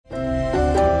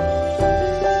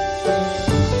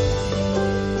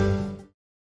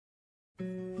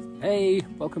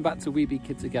Welcome back to Weeby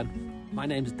Kids again. My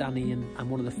name's Danny and I'm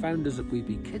one of the founders of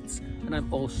Weeby Kids, and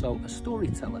I'm also a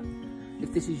storyteller.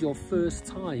 If this is your first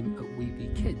time at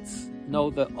Weeby Kids,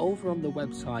 know that over on the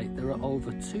website there are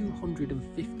over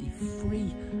 250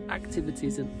 free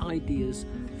activities and ideas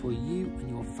for you and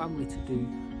your family to do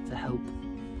to help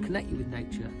connect you with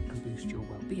nature and boost your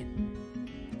well-being.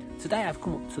 Today I've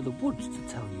come up to the woods to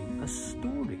tell you a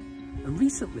story, and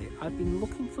recently I've been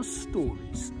looking for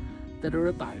stories that are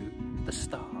about the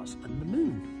stars and the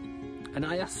moon. And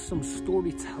I asked some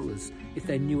storytellers if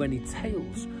they knew any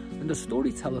tales, and a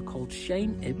storyteller called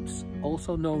Shane Ibbs,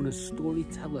 also known as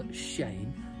Storyteller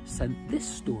Shane, sent this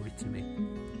story to me.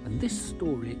 And this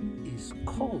story is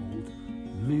called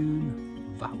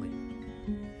Moon Valley.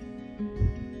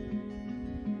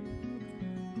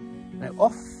 Now,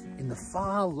 off in the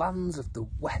far lands of the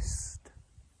west,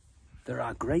 there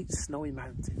are great snowy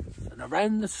mountains, and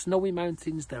around the snowy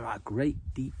mountains there are great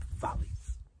deep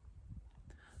valleys.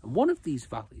 And one of these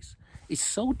valleys is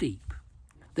so deep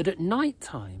that at night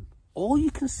time all you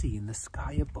can see in the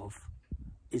sky above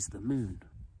is the moon.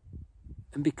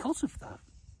 And because of that,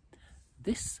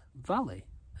 this valley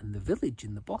and the village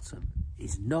in the bottom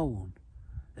is known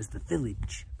as the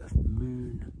village of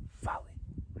Moon Valley.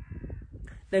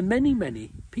 Now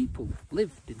many people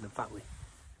lived in the valley.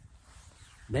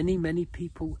 Many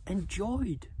people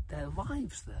enjoyed their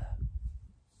lives there.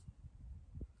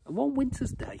 And one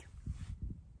winter's day,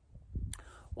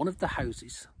 one of the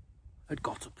houses had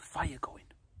got up a fire going.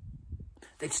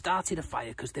 They'd started a fire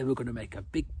because they were going to make a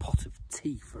big pot of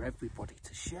tea for everybody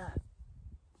to share.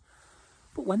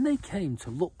 But when they came to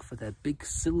look for their big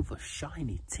silver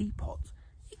shiny teapot,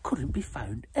 it couldn't be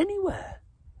found anywhere.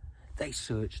 They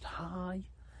searched high,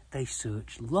 they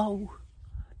searched low,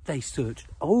 they searched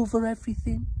over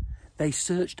everything, they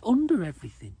searched under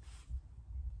everything,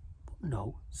 but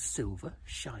no silver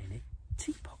shiny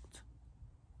teapot.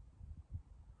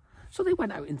 So they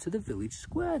went out into the village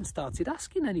square and started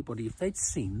asking anybody if they'd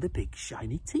seen the big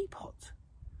shiny teapot.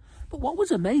 But what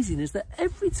was amazing is that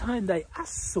every time they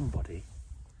asked somebody,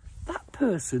 that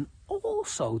person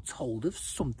also told of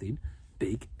something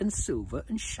big and silver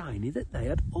and shiny that they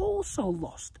had also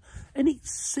lost. And it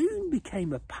soon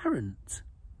became apparent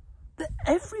that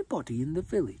everybody in the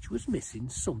village was missing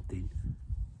something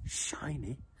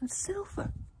shiny and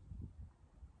silver.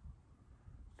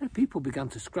 Now people began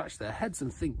to scratch their heads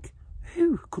and think,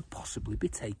 who could possibly be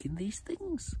taking these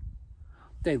things?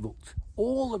 They looked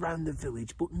all around the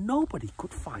village, but nobody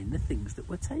could find the things that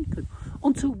were taken,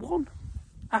 until one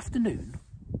afternoon,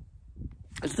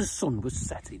 as the sun was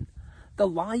setting, the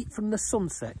light from the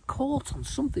sunset caught on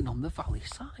something on the valley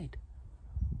side.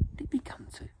 It began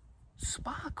to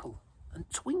sparkle and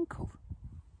twinkle.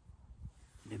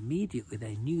 And immediately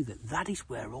they knew that that is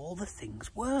where all the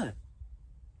things were.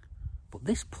 But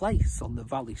this place on the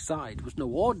valley side was no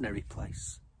ordinary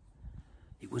place.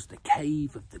 It was the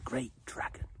cave of the great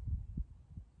dragon.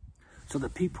 So the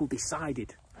people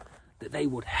decided that they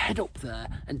would head up there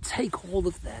and take all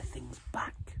of their things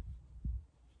back.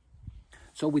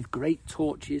 So with great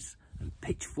torches and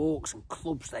pitchforks and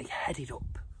clubs, they headed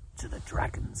up to the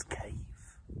dragon's cave.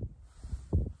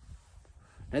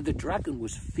 Now the dragon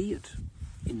was feared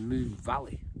in Moon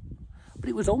Valley, but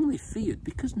it was only feared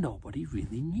because nobody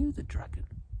really knew the dragon.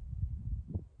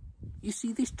 You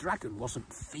see, this dragon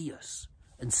wasn't fierce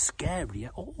and scary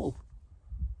at all.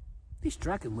 This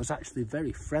dragon was actually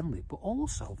very friendly, but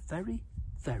also very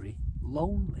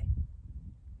lonely.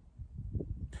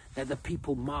 Now the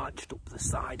people marched up the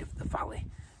side of the valley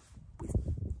with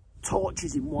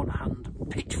torches in one hand,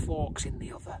 pitchforks in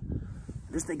the other.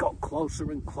 And as they got closer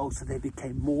and closer, they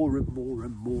became more and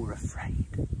more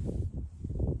afraid.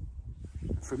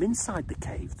 And from inside the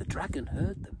cave, the dragon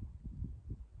heard them.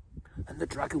 And the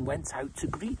dragon went out to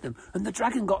greet them. And the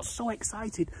dragon got so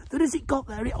excited that as it got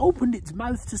there, it opened its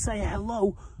mouth to say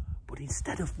hello. But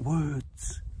instead of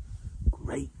words,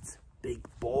 great big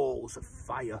balls of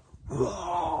fire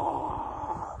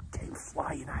came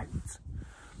flying out.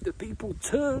 The people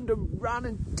turned and ran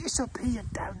and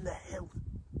disappeared down the hill.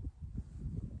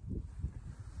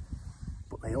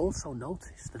 But they also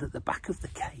noticed that at the back of the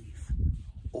cave,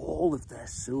 all of their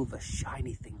silver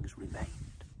shiny things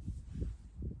remained.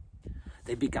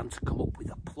 They began to come up with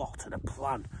a plot and a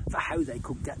plan for how they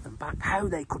could get them back, how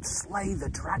they could slay the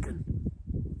dragon.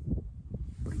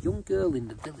 But a young girl in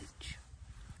the village,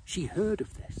 she heard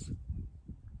of this.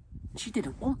 And she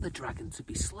didn't want the dragon to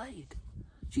be slayed.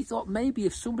 She thought maybe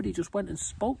if somebody just went and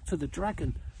spoke to the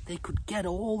dragon, they could get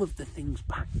all of the things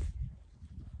back.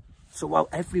 So while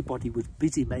everybody was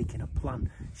busy making a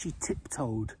plan, she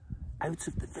tiptoed out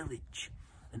of the village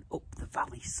and up the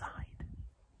valley side.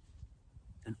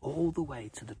 and all the way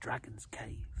to the dragon's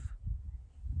cave.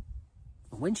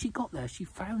 And when she got there, she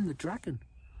found the dragon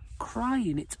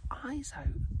crying its eyes out.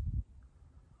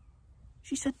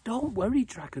 She said, "Don't worry,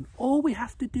 dragon. All we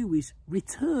have to do is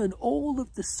return all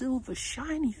of the silver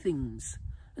shiny things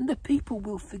and the people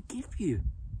will forgive you."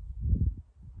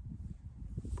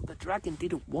 But the dragon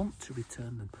didn't want to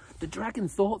return them. The dragon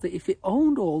thought that if it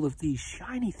owned all of these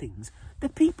shiny things, the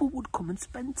people would come and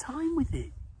spend time with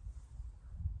it.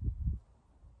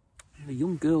 And the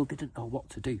young girl didn't know what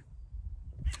to do.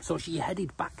 So she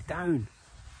headed back down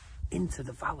into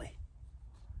the valley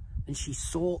and she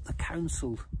sought the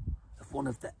counsel of one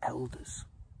of the elders,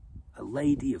 a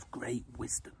lady of great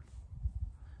wisdom.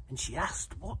 And she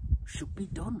asked what should be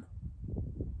done.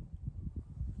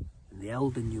 And the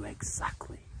elder knew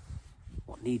exactly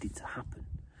what needed to happen.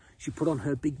 She put on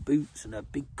her big boots and her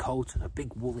big coat and her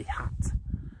big woolly hat.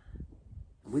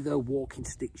 And with her walking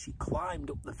stick, she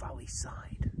climbed up the valley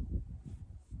side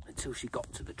until she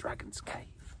got to the dragon's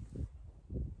cave.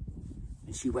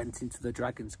 And she went into the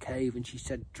dragon's cave and she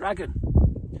said, "Dragon,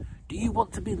 do you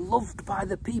want to be loved by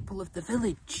the people of the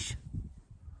village?"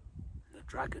 The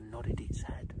dragon nodded its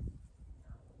head.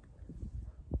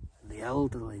 And the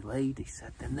elderly lady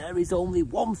said, "Then there is only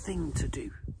one thing to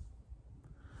do.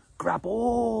 Grab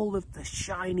all of the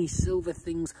shiny silver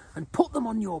things and put them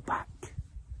on your back."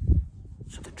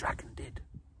 So the dragon did.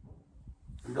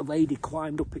 And the lady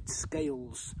climbed up its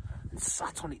scales and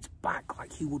sat on its back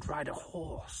like he would ride a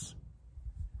horse.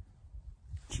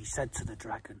 She said to the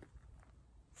dragon,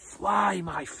 "Fly,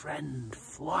 my friend,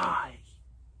 fly."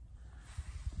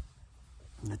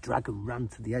 And the dragon ran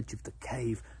to the edge of the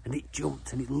cave and it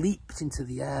jumped and it leaped into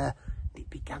the air and it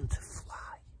began to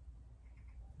fly.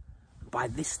 And by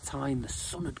this time the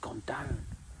sun had gone down.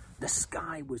 The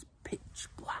sky was pitch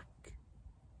black.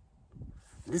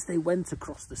 And as they went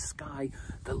across the sky,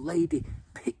 the lady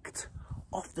picked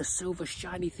off the silver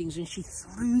shiny things and she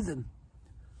threw them.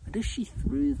 And as she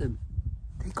threw them,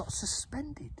 they got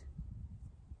suspended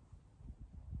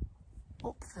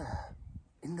up there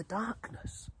in the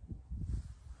darkness.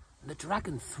 And the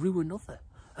dragon threw another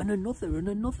and another and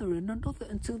another and another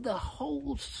until the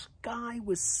whole sky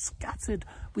was scattered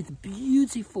with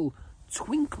beautiful,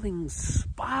 twinkling,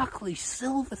 sparkly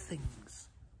silver things.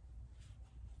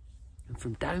 And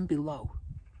from down below,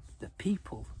 the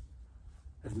people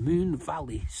of Moon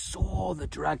Valley saw the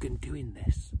dragon doing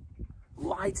this,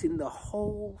 lighting the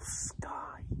whole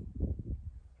sky.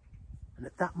 And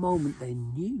at that moment they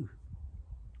knew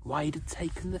why it had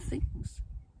taken the things.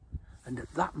 And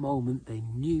at that moment they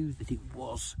knew that it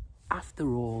was,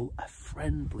 after all, a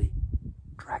friendly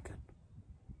dragon.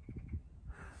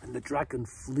 And the dragon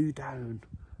flew down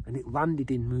and it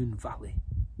landed in Moon Valley.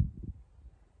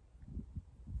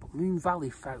 But Moon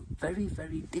Valley felt very,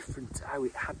 very different to how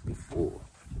it had before.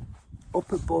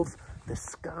 Up above, the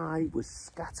sky was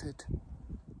scattered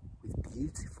with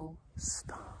beautiful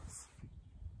stars.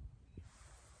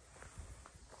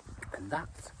 And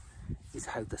that is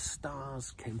how the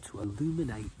stars came to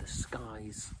illuminate the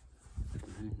skies of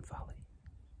Moon Valley.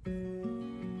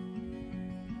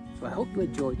 So I hope you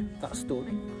enjoyed that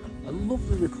story. A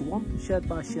lovely little one shared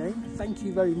by Shane. Thank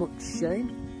you very much,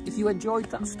 Shane. If you enjoyed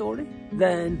that story,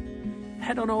 then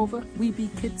head on over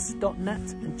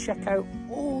weebeekids.net and check out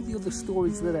all the other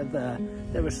stories that are there.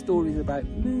 There are stories about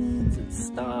moons and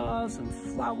stars and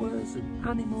flowers and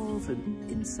animals and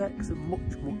insects and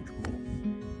much, much more.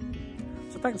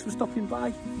 So thanks for stopping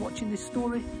by, watching this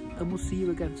story, and we'll see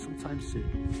you again sometime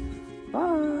soon.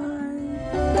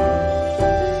 Bye!